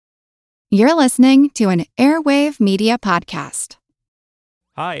You're listening to an Airwave Media Podcast.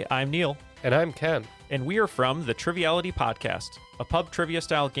 Hi, I'm Neil. And I'm Ken. And we are from the Triviality Podcast, a pub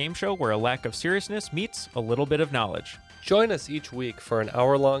trivia-style game show where a lack of seriousness meets a little bit of knowledge. Join us each week for an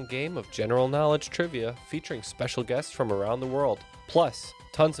hour-long game of general knowledge trivia featuring special guests from around the world, plus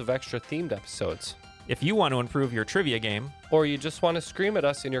tons of extra themed episodes. If you want to improve your trivia game, or you just want to scream at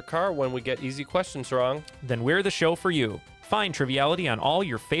us in your car when we get easy questions wrong, then we're the show for you. Find Triviality on all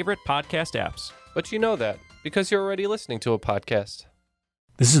your favorite podcast apps. But you know that, because you're already listening to a podcast.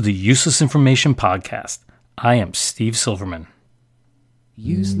 This is the Useless Information Podcast. I am Steve Silverman.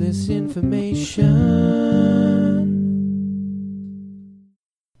 Useless information.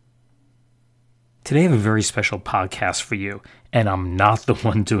 Today I have a very special podcast for you, and I'm not the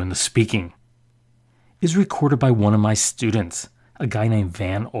one doing the speaking. It's recorded by one of my students, a guy named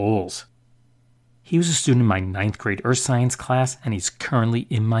Van Oles. He was a student in my 9th grade Earth Science class, and he's currently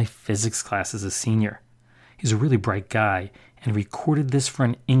in my physics class as a senior. He's a really bright guy, and recorded this for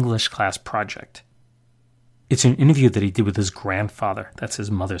an English class project. It's an interview that he did with his grandfather, that's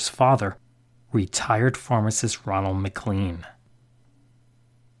his mother's father, retired pharmacist Ronald McLean.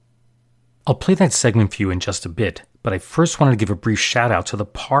 I'll play that segment for you in just a bit, but I first wanted to give a brief shout out to the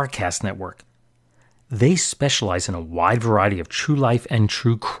Parcast Network. They specialize in a wide variety of true life and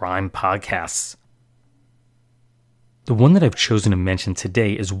true crime podcasts. The one that I've chosen to mention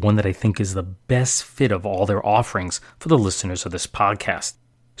today is one that I think is the best fit of all their offerings for the listeners of this podcast.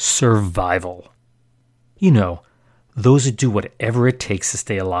 Survival. You know, those who do whatever it takes to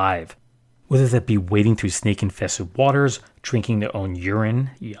stay alive. Whether that be wading through snake-infested waters, drinking their own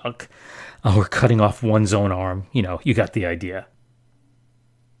urine, yuck, or cutting off one's own arm, you got the idea.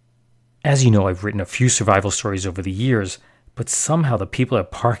 As you know, I've written a few survival stories over the years, but somehow the people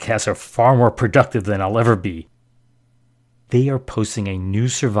at Parcast are far more productive than I'll ever be. They are posting a new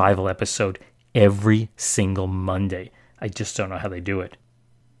survival episode every single Monday. I just don't know how they do it.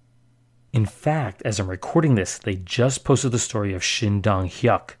 In fact, as I'm recording this, they just posted the story of Shin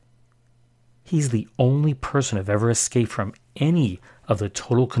Dong-hyuk. He's the only person who've ever escaped from any of the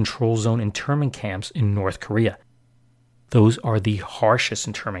total control zone internment camps in North Korea. Those are the harshest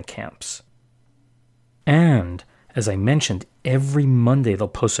internment camps. And, as I mentioned, every Monday they'll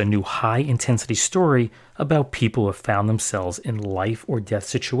post a new high-intensity story about people who have found themselves in life or death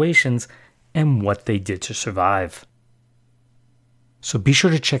situations and what they did to survive. So be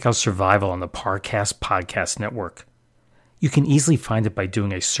sure to check out Survival on the Parcast Podcast Network. You can easily find it by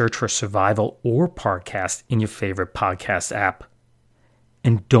doing a search for Survival or Parcast in your favorite podcast app.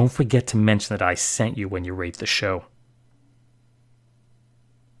 And don't forget to mention that I sent you when you rate the show.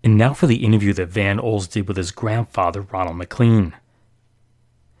 And now for the interview that Van Oles did with his grandfather, Ronald McLean.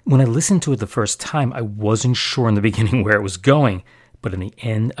 When I listened to it the first time, I wasn't sure in the beginning where it was going, but in the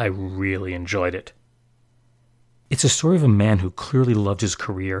end, I really enjoyed it. It's a story of a man who clearly loved his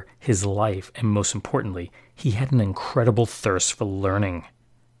career, his life, and most importantly, he had an incredible thirst for learning.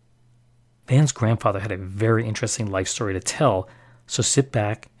 Van's grandfather had a very interesting life story to tell, so sit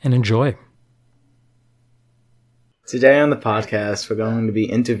back and enjoy. Today on the podcast, we're going to be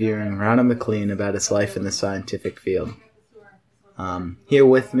interviewing Ronald McLean about his life in the scientific field. Here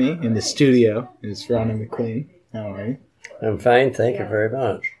with me in the studio is Ronald McLean. How are you? I'm fine, thank you very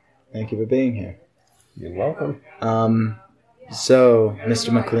much. Thank you for being here. You're welcome. So,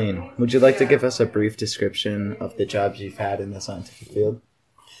 Mr. McLean, would you like to give us a brief description of the jobs you've had in the scientific field?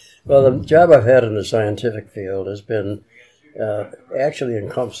 Well, the job I've had in the scientific field has been, actually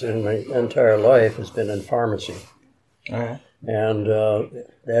encompassing my entire life, has been in pharmacy. Alright. And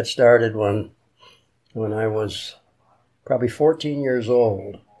that started when I was probably 14 years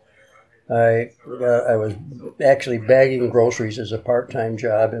old. I was actually bagging groceries as a part-time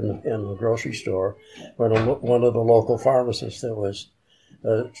job in the grocery store when one of the local pharmacists that was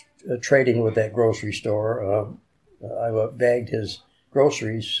trading with that grocery store, I bagged his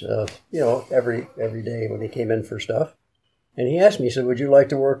groceries, every day when he came in for stuff. And he asked me, he said, would you like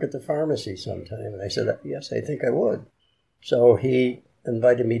to work at the pharmacy sometime? And I said, yes, I think I would. So he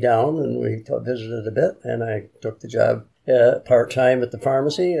invited me down, and we visited a bit, and I took the job part-time at the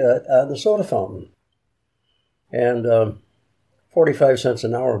pharmacy on the soda fountain. And 45 cents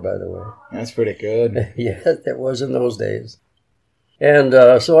an hour, by the way. That's pretty good. Yeah, that was in those days. And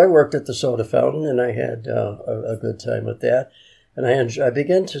so I worked at the soda fountain, and I had a good time with that. And I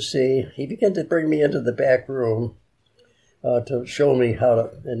began to see, he began to bring me into the back room to show me how to,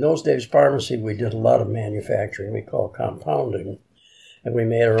 in those days, pharmacy, we did a lot of manufacturing, we call compounding. And we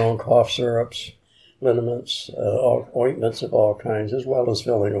made our own cough syrups, liniments, ointments of all kinds, as well as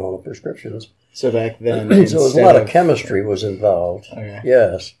filling all the prescriptions. So back then, so a lot of chemistry was involved. Okay.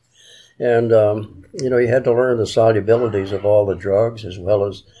 Yes. And, you had to learn the solubilities of all the drugs as well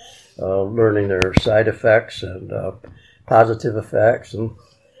as learning their side effects and positive effects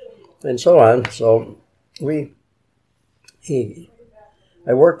and so on. So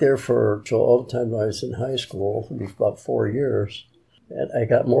I worked there till all the time I was in high school, about 4 years. And I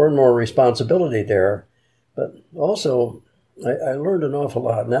got more and more responsibility there. But also, I learned an awful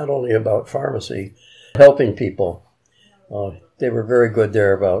lot, not only about pharmacy, helping people. They were very good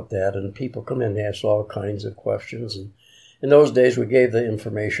there about that, and people come in and ask all kinds of questions. And in those days, we gave the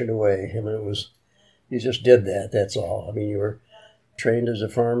information away. I mean, you just did that, that's all. I mean, you were trained as a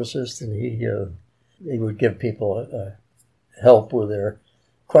pharmacist, and he would give people help with their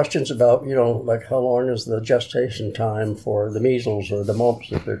questions about, like how long is the gestation time for the measles or the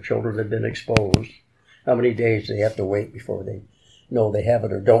mumps if their children have been exposed? How many days they have to wait before they know they have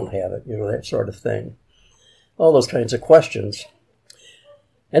it or don't have it, that sort of thing. All those kinds of questions.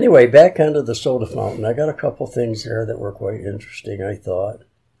 Anyway, back onto the soda fountain. I got a couple things there that were quite interesting, I thought.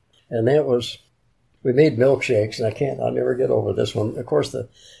 And that was, we made milkshakes, and I'll never get over this one. Of course, the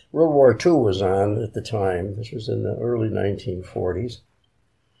World War II was on at the time. This was in the early 1940s.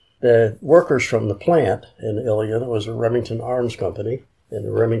 The workers from the plant in Ilion, it was a Remington Arms Company and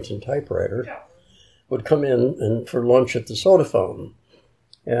a Remington typewriter, would come in for lunch at the soda fountain.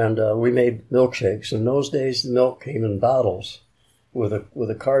 And we made milkshakes. In those days, the milk came in bottles with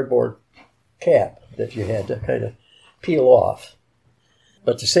a cardboard cap that you had to kind of peel off.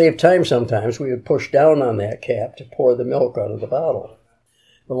 But to save time sometimes, we would push down on that cap to pour the milk out of the bottle.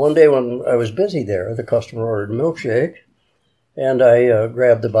 But one day when I was busy there, the customer ordered a milkshake, and I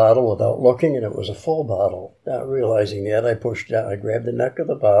grabbed the bottle without looking, and it was a full bottle. Not realizing that, I grabbed the neck of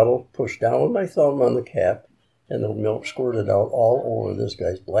the bottle, pushed down with my thumb on the cap, and the milk squirted out all over this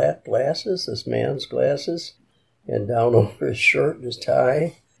guy's black glasses, this man's glasses, and down over his shirt and his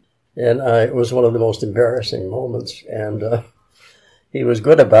tie. And it was one of the most embarrassing moments. And he was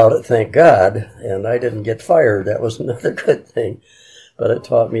good about it, thank God, and I didn't get fired. That was another good thing. But it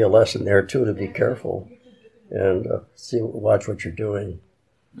taught me a lesson there, too, to be careful and watch what you're doing.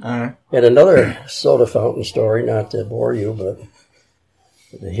 And another soda fountain story, not to bore you,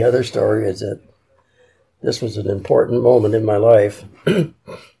 but the other story is that this was an important moment in my life.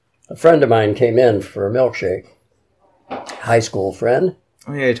 A friend of mine came in for a milkshake, high school friend.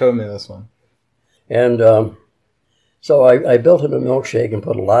 Oh, yeah, you told me this one. And so I built him a milkshake and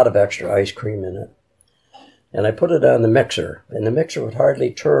put a lot of extra ice cream in it. And I put it on the mixer, and the mixer would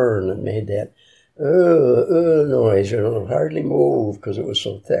hardly turn and made that noise, it would hardly move because it was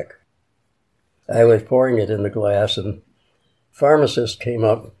so thick. I was pouring it in the glass, and pharmacist came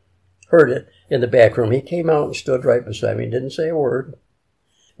up, heard it in the back room. He came out and stood right beside me, didn't say a word.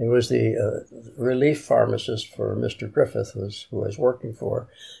 It was the relief pharmacist for Mr. Griffith, who I was working for.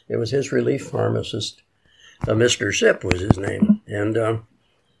 It was his relief pharmacist, Mr. Zip was his name. And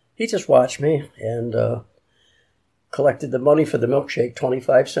he just watched me and collected the money for the milkshake,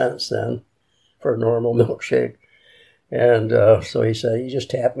 25 cents then, for a normal milkshake. And so he said, he just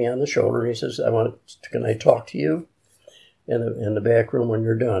tapped me on the shoulder, and he says, can I talk to you in the back room when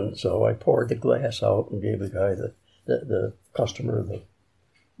you're done? So I poured the glass out and gave the guy, the customer,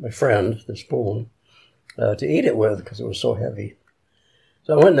 my friend, the spoon, to eat it with because it was so heavy.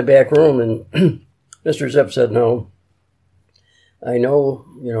 So I went in the back room, and Mr. Zip said, no, I know,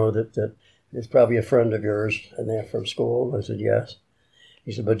 that it's probably a friend of yours and that from school. I said, yes.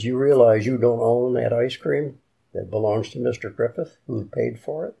 He said, but do you realize you don't own that ice cream that belongs to Mr. Griffith, who paid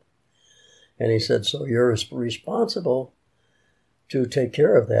for it? And he said, so you're responsible to take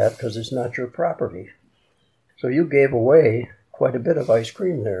care of that because it's not your property. So you gave away quite a bit of ice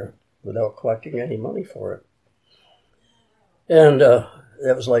cream there without collecting any money for it. And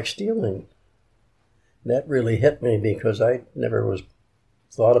that was like stealing. That really hit me because I never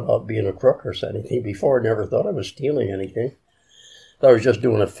thought about being a crook or anything before. Never thought I was stealing anything. Thought I was just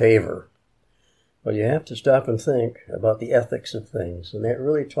doing a favor. But you have to stop and think about the ethics of things. And that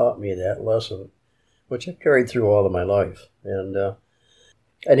really taught me that lesson, which I've carried through all of my life. And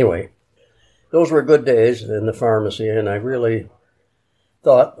anyway, those were good days in the pharmacy, and I really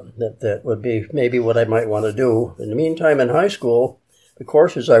thought that would be maybe what I might want to do. In the meantime, in high school, the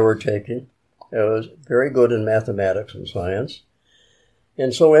courses I were taking, I was very good in mathematics and science.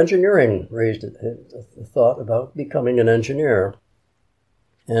 And so engineering raised a thought about becoming an engineer.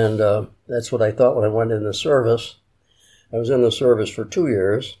 And that's what I thought when I went in the service. I was in the service for 2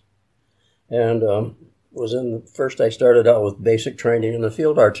 years. And first I started out with basic training in the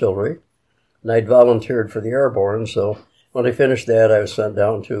field artillery. And I'd volunteered for the airborne. So when I finished that, I was sent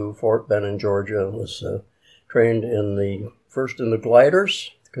down to Fort Benning, Georgia, and was trained first in the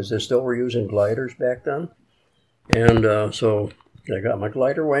gliders, because they still were using gliders back then. And so I got my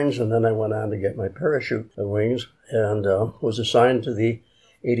glider wings, and then I went on to get my parachute wings and was assigned to the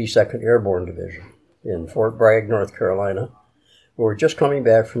 82nd Airborne Division in Fort Bragg, North Carolina. We were just coming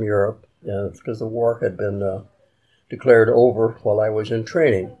back from Europe because the war had been declared over while I was in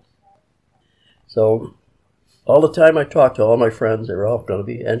training. So all the time I talked to all my friends, they were all going to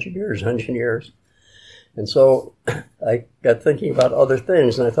be engineers. And so I got thinking about other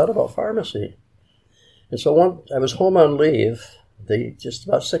things, and I thought about pharmacy. And so I was home on leave just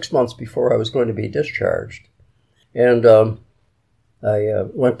about 6 months before I was going to be discharged. And I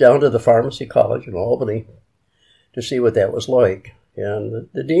went down to the pharmacy college in Albany to see what that was like. And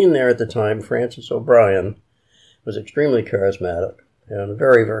the dean there at the time, Francis O'Brien, was extremely charismatic and a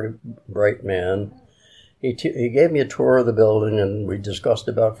very, very bright man. He gave me a tour of the building, and we discussed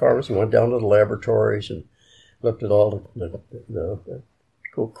about pharmacy. Went down to the laboratories and looked at all the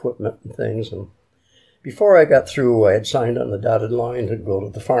equipment and things. And before I got through, I had signed on the dotted line to go to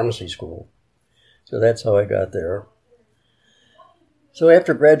the pharmacy school. So that's how I got there. So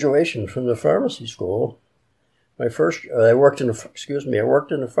after graduation from the pharmacy school, I worked in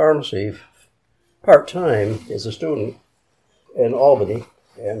a pharmacy part-time as a student in Albany,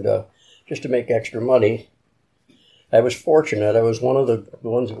 and just to make extra money. I was fortunate. I was one of the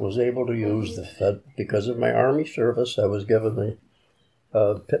ones that was able to use the Fed. Because of my Army service, I was given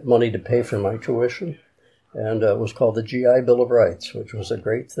the money to pay for my tuition, and it was called the GI Bill of Rights, which was a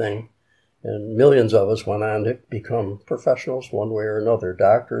great thing. And millions of us went on to become professionals one way or another,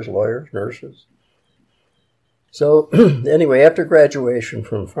 doctors, lawyers, nurses. So anyway, after graduation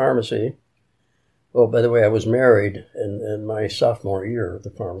from pharmacy, oh, by the way, I was married in my sophomore year at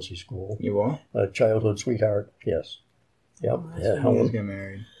the pharmacy school. You were? A childhood sweetheart, yes. Yep. Helen got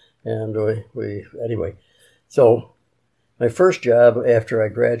married. And anyway, so my first job after I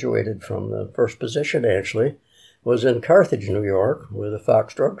graduated from the first position, actually, was in Carthage, New York, with the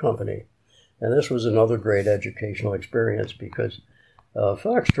Fox Drug Company. And this was another great educational experience because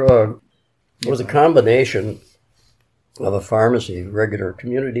Fox Drug was a combination of a pharmacy, regular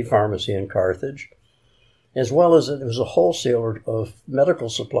community pharmacy in Carthage, as well as it was a wholesaler of medical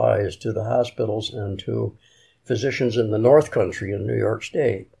supplies to the hospitals and to physicians in the North Country in New York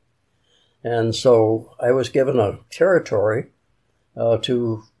State. And so I was given a territory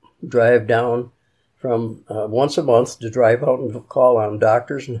to drive down from once a month to drive out and call on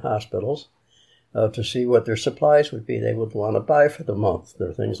doctors and hospitals to see what their supplies would be they would want to buy for the month. There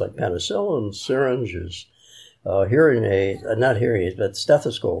are things like penicillin, syringes, hearing aids, not hearing aids, but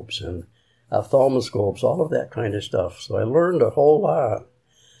stethoscopes and ophthalmoscopes, all of that kind of stuff. So I learned a whole lot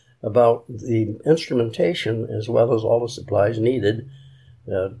about the instrumentation as well as all the supplies needed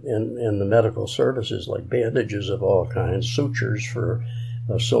in the medical services, like bandages of all kinds, sutures for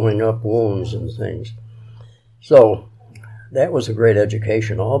sewing up wounds and things. So that was a great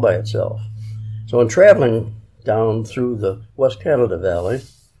education all by itself. So in traveling down through the West Canada Valley,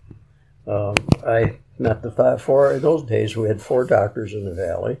 I met in those days we had 4 doctors in the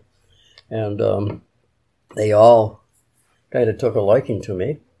valley, and they all kind of took a liking to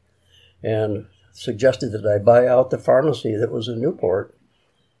me and suggested that I buy out the pharmacy that was in Newport.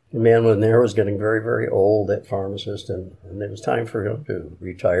 The man in there was getting very, very old, that pharmacist, and it was time for him to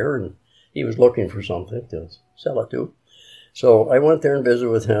retire, and he was looking for something to sell it to. So I went there and visited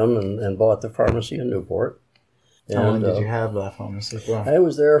with him and bought the pharmacy in Newport. How long did you have that pharmacy for? I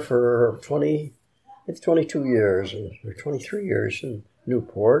was there for 22 years, or 23 years in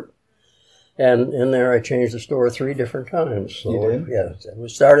Newport. And in there I changed the store 3 different times. So, you did? Yeah. We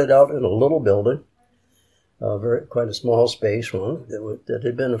started out in a little building, quite a small space one, that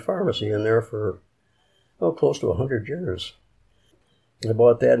had been a pharmacy in there for, close to 100 years. I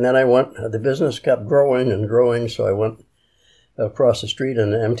bought that, and then the business kept growing and growing, so I went across the street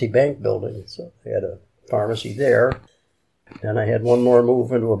in an empty bank building. So I had a pharmacy there, and I had one more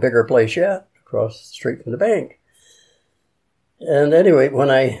move into a bigger place yet, across the street from the bank. And anyway,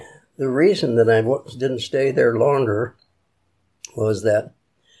 the reason that I didn't stay there longer was that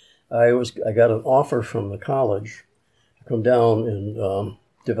I got an offer from the college to come down and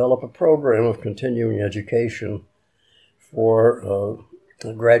develop a program of continuing education for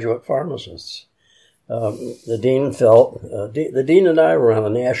graduate pharmacists. The dean and I were on a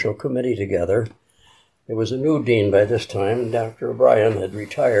national committee together. There was a new dean by this time. Dr. O'Brien had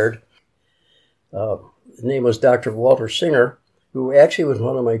retired. His name was Dr. Walter Singer, who actually was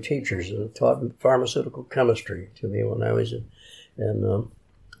one of my teachers and taught pharmaceutical chemistry to me when I was in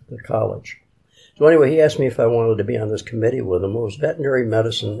the college. So anyway, he asked me if I wanted to be on this committee with him. It was veterinary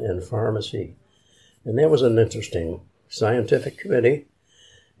medicine and pharmacy. And that was an interesting scientific committee.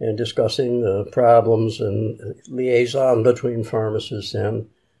 and discussing the problems and liaison between pharmacists and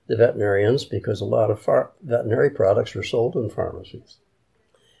the veterinarians, because a lot of veterinary products are sold in pharmacies.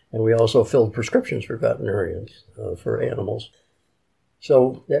 And we also filled prescriptions for veterinarians, for animals.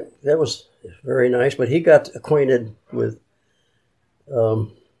 So that was very nice. But he got acquainted with,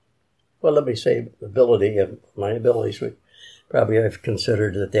 let me say, my abilities, which probably I've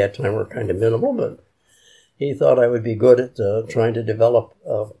considered at that time were kind of minimal, but he thought I would be good at trying to develop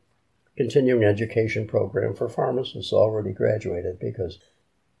a continuing education program for pharmacists already graduated, because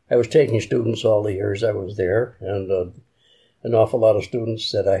I was taking students all the years I was there, and an awful lot of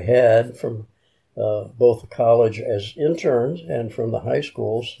students that I had from both the college as interns and from the high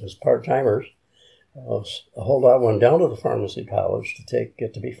schools as part-timers. A whole lot went down to the pharmacy college to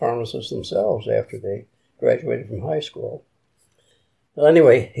get to be pharmacists themselves after they graduated from high school. Well,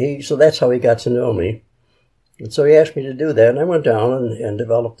 anyway, so that's how he got to know me. And so he asked me to do that, and I went down and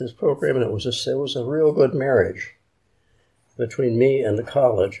developed this program, and it was a real good marriage between me and the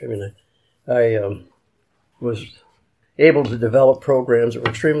college. I mean, I was able to develop programs that were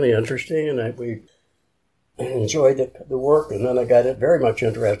extremely interesting, and we enjoyed the work, and then I got very much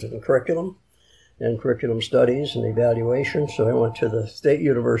interested in curriculum and curriculum studies and evaluation, so I went to the State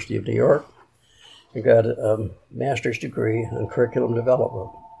University of New York and got a master's degree in curriculum development.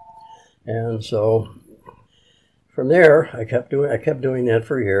 And so from there, I kept doing that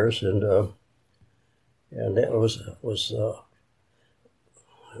for years, and that was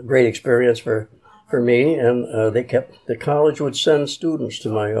a great experience for me. And the college would send students to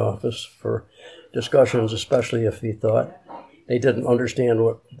my office for discussions, especially if he thought they didn't understand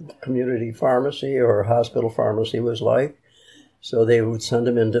what community pharmacy or hospital pharmacy was like. So they would send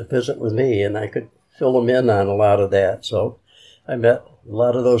them in to visit with me, and I could fill them in on a lot of that. So I met a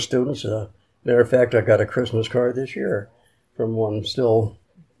lot of those students. Matter of fact, I got a Christmas card this year from one still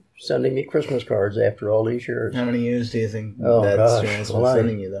sending me Christmas cards after all these years. How many years do you think student's been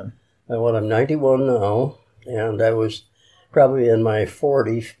sending you them? I'm 91 now, and I was probably in my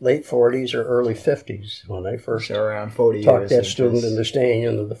late 40s or early 50s when I first around 40 talked years that student into staying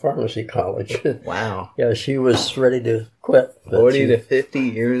into the pharmacy college. Wow. Yeah, she was ready to quit. 40 to 50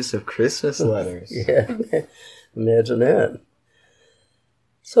 years of Christmas letters. Yeah, imagine that.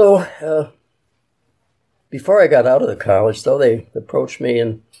 So, before I got out of the college, though, they approached me,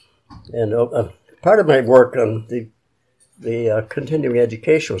 and part of my work on the continuing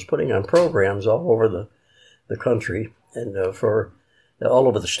education was putting on programs all over the country and all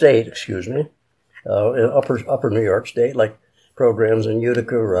over the state, in upper New York State, like programs in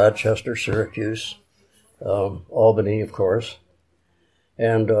Utica, Rochester, Syracuse, Albany, of course,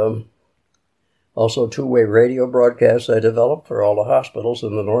 and also two-way radio broadcasts I developed for all the hospitals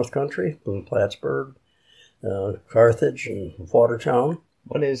in the North Country, in Plattsburgh, Carthage, and Watertown.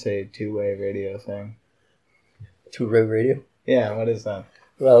 What is a two-way radio thing? Two-way radio? Yeah, what is that?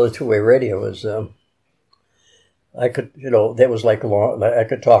 Well, the two-way radio was, I could, that was like I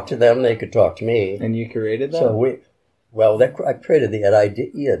could talk to them, they could talk to me. And you created that? So I created the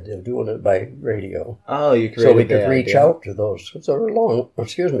idea of doing it by radio. Oh, you created so we could reach idea. out to those. It's a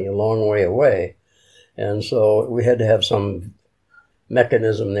long way away. And so we had to have some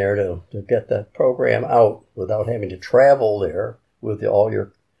mechanism there to get that program out without having to travel there with all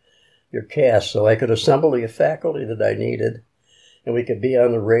your cast. So I could assemble the faculty that I needed, and we could be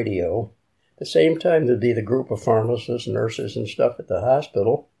on the radio. At the same time, there'd be the group of pharmacists, nurses, and stuff at the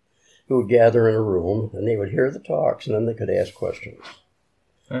hospital who would gather in a room, and they would hear the talks, and then they could ask questions.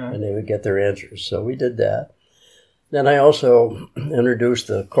 And they would get their answers. So we did that. Then I also introduced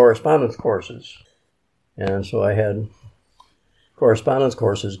the correspondence courses. And so I had correspondence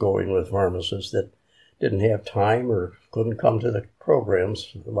courses going with pharmacists that didn't have time or couldn't come to the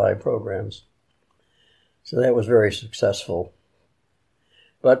programs, the live programs. So that was very successful.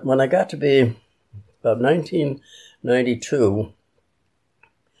 But when I got to be about 1992,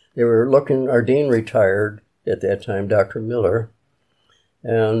 our dean retired at that time, Dr. Miller,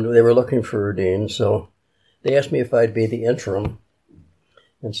 and they were looking for a dean, so they asked me if I'd be the interim.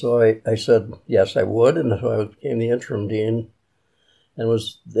 And so I said, yes, I would, and so I became the interim dean, and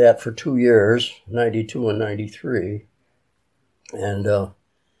was that for 2 years, 92 and 93. And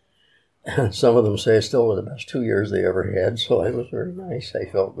some of them say still were the best 2 years they ever had, so it was very nice. I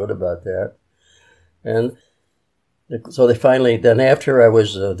felt good about that. And so they finally, then after I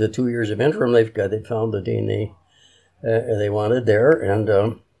was the 2 years of interim, they found the dean they wanted there, and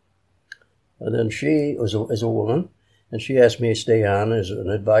then she was a woman, and she asked me to stay on as an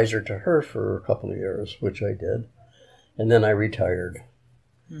advisor to her for a couple of years, which I did. And then I retired.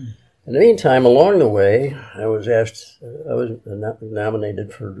 In the meantime, along the way, I was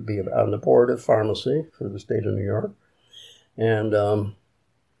nominated to be on the board of pharmacy for the state of New York. And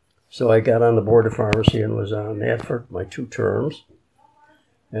so I got on the board of pharmacy and was on that for my 2 terms.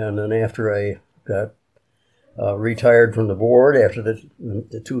 And then after I got retired from the board after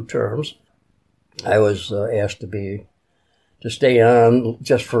the 2 terms, I was asked to stay on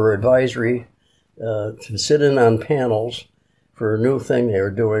just for advisory, to sit in on panels for a new thing they were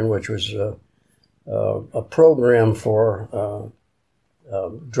doing, which was a program for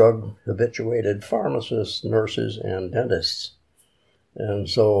drug-habituated pharmacists, nurses, and dentists. And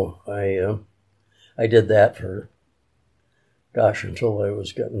so I did that for, until I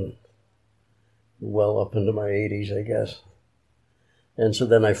was getting well up into my 80s, I guess. And so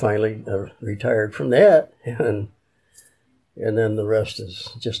then I finally retired from that, and then the rest is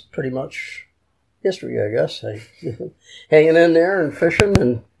just pretty much history, I guess. Hanging in there and fishing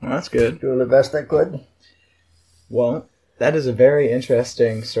and Well, that's good. doing the best I could. Well, that is a very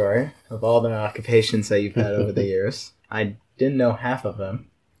interesting story of all the occupations that you've had over the years. I didn't know half of them.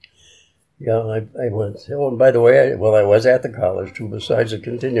 Yeah, I went. Oh, and by the way, I was at the college too. Besides the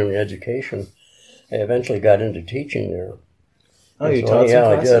continuing education, I eventually got into teaching there. Oh, you So, taught some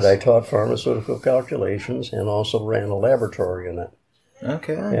I classes? did. I taught pharmaceutical calculations and also ran a laboratory in it.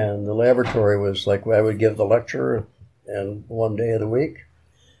 Okay. And the laboratory was like I would give the lecture, and one day of the week,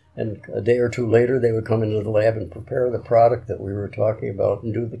 and a day or 2 later, they would come into the lab and prepare the product that we were talking about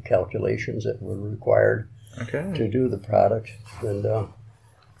and do the calculations that were required Okay. to do the product. And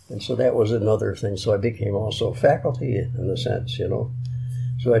so that was another thing. So I became also faculty in a sense,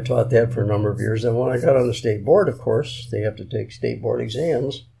 So I taught that for a number of years. And when I got on the state board, of course, they have to take state board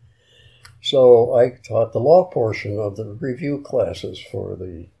exams. So I taught the law portion of the review classes for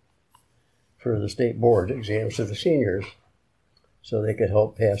the state board exams to the seniors, so they could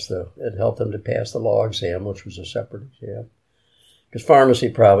help it helped them to pass the law exam, which was a separate exam. Because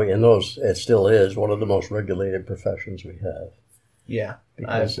pharmacy it still is one of the most regulated professions we have. Yeah.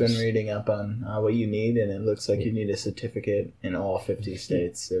 Because I've been reading up on what you need, and it looks like you need a certificate in all 50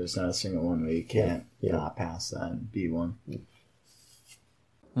 states. There's not a single one where you can't not pass that and be one.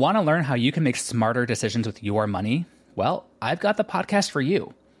 Want to learn how you can make smarter decisions with your money? Well, I've got the podcast for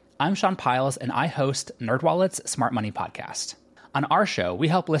you. I'm Sean Piles, and I host NerdWallet's Smart Money Podcast. On our show, we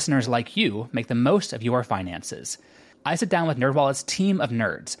help listeners like you make the most of your finances. I sit down with NerdWallet's team of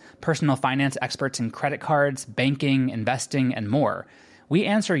nerds, personal finance experts in credit cards, banking, investing, and more. We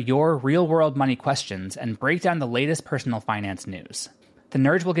answer your real-world money questions and break down the latest personal finance news. The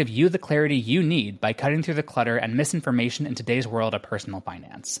nerds will give you the clarity you need by cutting through the clutter and misinformation in today's world of personal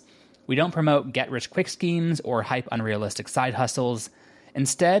finance. We don't promote get-rich-quick schemes or hype unrealistic side hustles.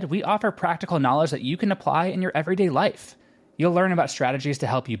 Instead, we offer practical knowledge that you can apply in your everyday life. You'll learn about strategies to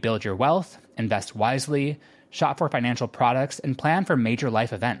help you build your wealth, invest wisely, shop for financial products, and plan for major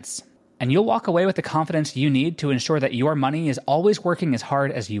life events. And you'll walk away with the confidence you need to ensure that your money is always working as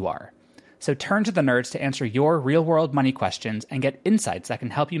hard as you are. So turn to the nerds to answer your real-world money questions and get insights that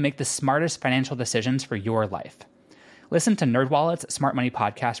can help you make the smartest financial decisions for your life. Listen to NerdWallet's Smart Money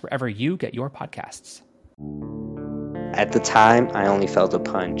Podcast wherever you get your podcasts. At the time, I only felt a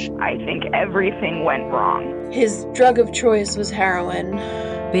punch. I think everything went wrong. His drug of choice was heroin.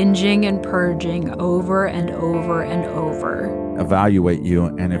 Binging and purging over and over and over. Evaluate you,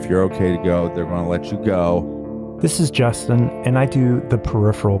 and if you're okay to go, they're going to let you go. This is Justin, and I do the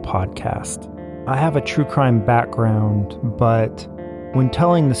Peripheral podcast. I have a true crime background, but when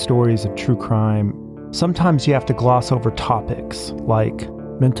telling the stories of true crime, sometimes you have to gloss over topics like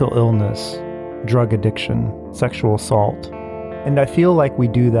mental illness, drug addiction, sexual assault. And I feel like we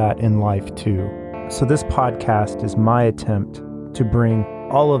do that in life too. So this podcast is my attempt to bring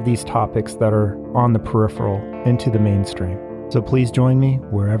all of these topics that are on the peripheral into the mainstream. So please join me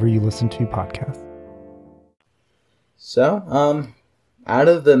wherever you listen to podcasts. So, out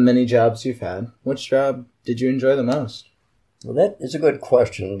of the many jobs you've had, which job did you enjoy the most? Well, that is a good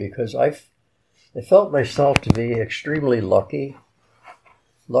question because I felt myself to be extremely lucky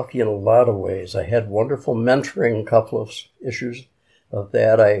in a lot of ways. I had wonderful mentoring, a couple of issues of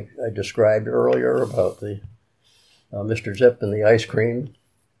that I described earlier about the Mr. Zip and the ice cream,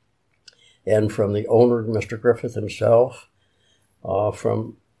 and from the owner, Mr. Griffith himself,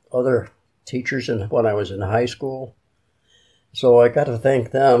 from other teachers when I was in high school. So I got to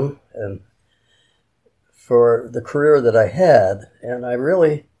thank them and for the career that I had, and I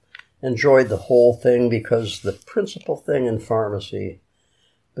really enjoyed the whole thing because the principal thing in pharmacy,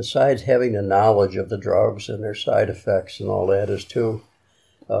 besides having the knowledge of the drugs and their side effects and all that, is to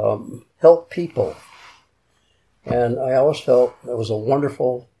help people. And I always felt it was a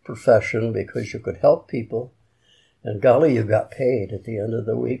wonderful profession because you could help people, and golly, you got paid at the end of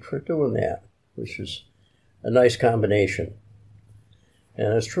the week for doing that, which is a nice combination.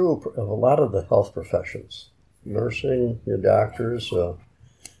 And it's true of a lot of the health professions, nursing, the doctors,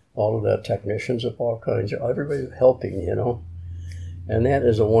 all of the technicians of all kinds, everybody helping, and that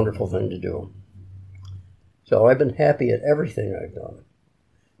is a wonderful thing to do. So I've been happy at everything I've done,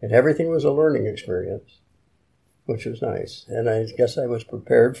 and everything was a learning experience, which was nice. And I guess I was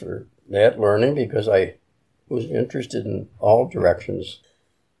prepared for that learning because I was interested in all directions.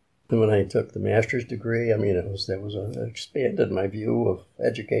 And when I took the master's degree, it expanded my view of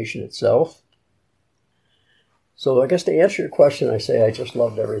education itself. So I guess to answer your question, I say I just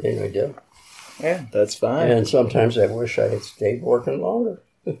loved everything I did. Yeah, that's fine. And sometimes I wish I had stayed working longer.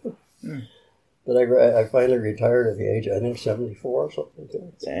 But I finally retired at the age, I think, 74 or something like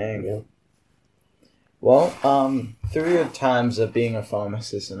that. Dang. Yeah. Well, through your times of being a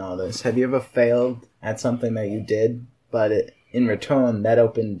pharmacist and all this, have you ever failed at something that you did, but in return that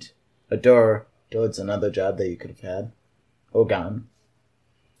opened a door towards another job that you could have had or gone?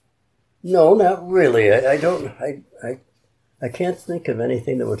 No, not really. I don't. I can't think of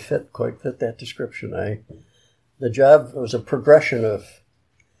anything that would quite fit that description. The job was a progression of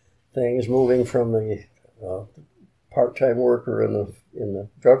things, moving from the part-time worker in the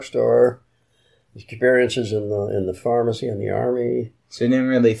drugstore, experiences in the pharmacy and the army. So you didn't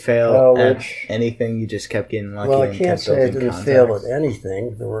really fail at anything. You just kept getting lucky. Well, I and can't kept say I building didn't fail contacts. at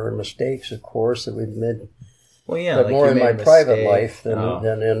anything. There were mistakes, of course, that we've made. Well, yeah, but like more you in made my a private mistake. life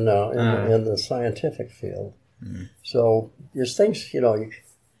than in the scientific field. So there's things,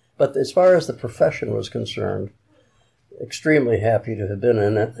 but as far as the profession was concerned, extremely happy to have been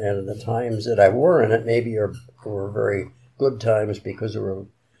in it, and the times that I were in it maybe were very good times because there were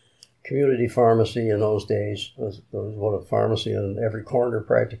community pharmacy in those days. There was one of pharmacy in every corner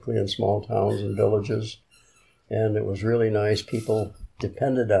practically in small towns and villages, and it was really nice. People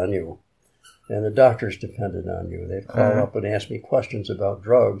depended on you, and the doctors depended on you. They'd call up and ask me questions about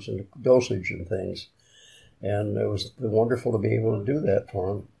drugs and dosage and things, and it was wonderful to be able to do that for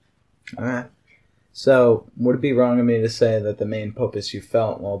them. All right. So, would it be wrong of me to say that the main purpose you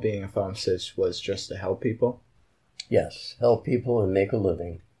felt while being a pharmacist was just to help people? Yes, help people and make a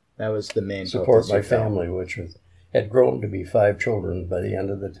living. That was the main support purpose. My family, which had grown to be 5 children by the end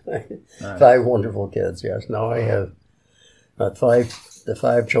of the time. Nice. 5 wonderful kids, yes. Now I have the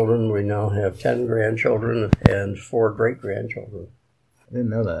 5 children. We now have 10 grandchildren and 4 great-grandchildren. I didn't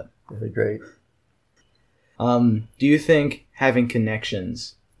know that. Really great. Do you think having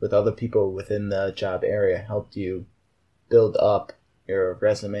connections with other people within the job area helped you build up your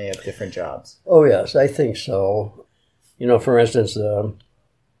resume of different jobs? Oh, yes, I think so. For instance,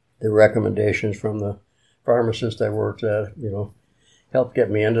 the recommendations from the pharmacist I worked at, helped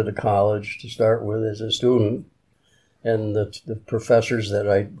get me into the college to start with as a student. And the professors that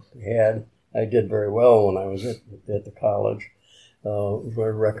I did very well when I was at the college.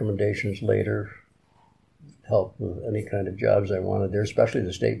 Their recommendations later helped with any kind of jobs I wanted there, especially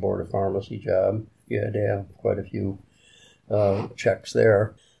the State Board of Pharmacy job. You had to have quite a few checks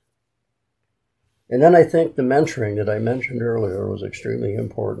there. And then I think the mentoring that I mentioned earlier was extremely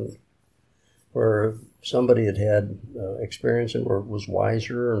important, where somebody had experience and was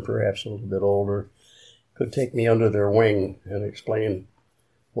wiser and perhaps a little bit older could take me under their wing and explain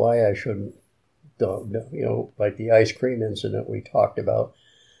why I shouldn't, like the ice cream incident we talked about.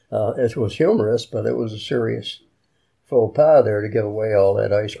 It was humorous, but it was a serious faux pas there to give away all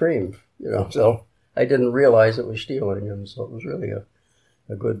that ice cream, So I didn't realize it was stealing, and so it was really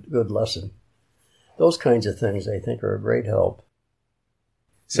a good lesson. Those kinds of things, I think, are a great help.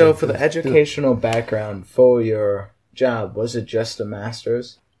 So for the educational background for your job, was it just a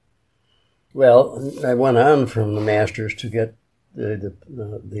master's? Well, I went on from the master's to get the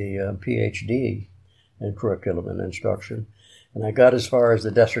PhD in curriculum and instruction. And I got as far as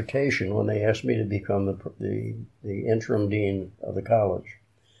the dissertation when they asked me to become the interim dean of the college.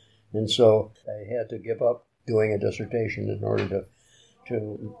 And so I had to give up doing a dissertation in order to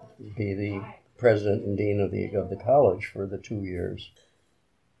be the president and dean of the college for the 2 years.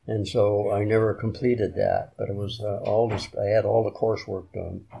 And so I never completed that, but it was I had all the coursework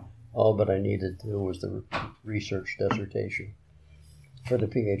done. All that I needed to do was the research dissertation for the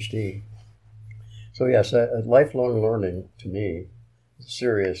PhD. So yes, lifelong learning to me is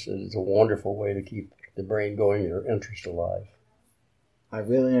serious. It's a wonderful way to keep the brain going, your interest alive. I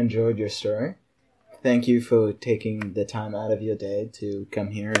really enjoyed your story. Thank you for taking the time out of your day to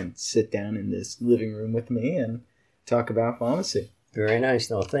come here and sit down in this living room with me and talk about pharmacy. Very nice.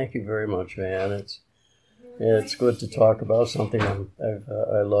 No, thank you very much, Van. it's good to talk about something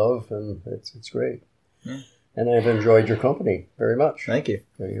I love, and it's great. Yeah. And I've enjoyed your company very much. Thank you.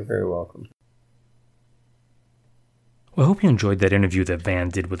 You're very welcome. Well, I hope you enjoyed that interview that Van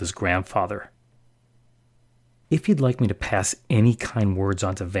did with his grandfather. If you'd like me to pass any kind words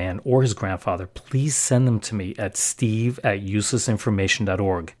on to Van or his grandfather, please send them to me at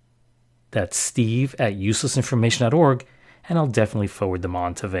steve@uselessinformation.org. That's steve@uselessinformation.org, and I'll definitely forward them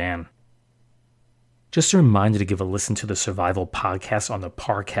on to Van. Just a reminder to give a listen to the Survival Podcast on the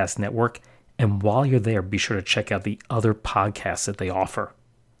Parcast Network, and while you're there, be sure to check out the other podcasts that they offer.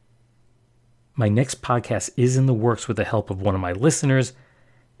 My next podcast is in the works with the help of one of my listeners,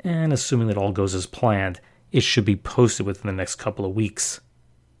 and assuming that all goes as planned, it should be posted within the next couple of weeks.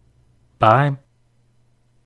 Bye.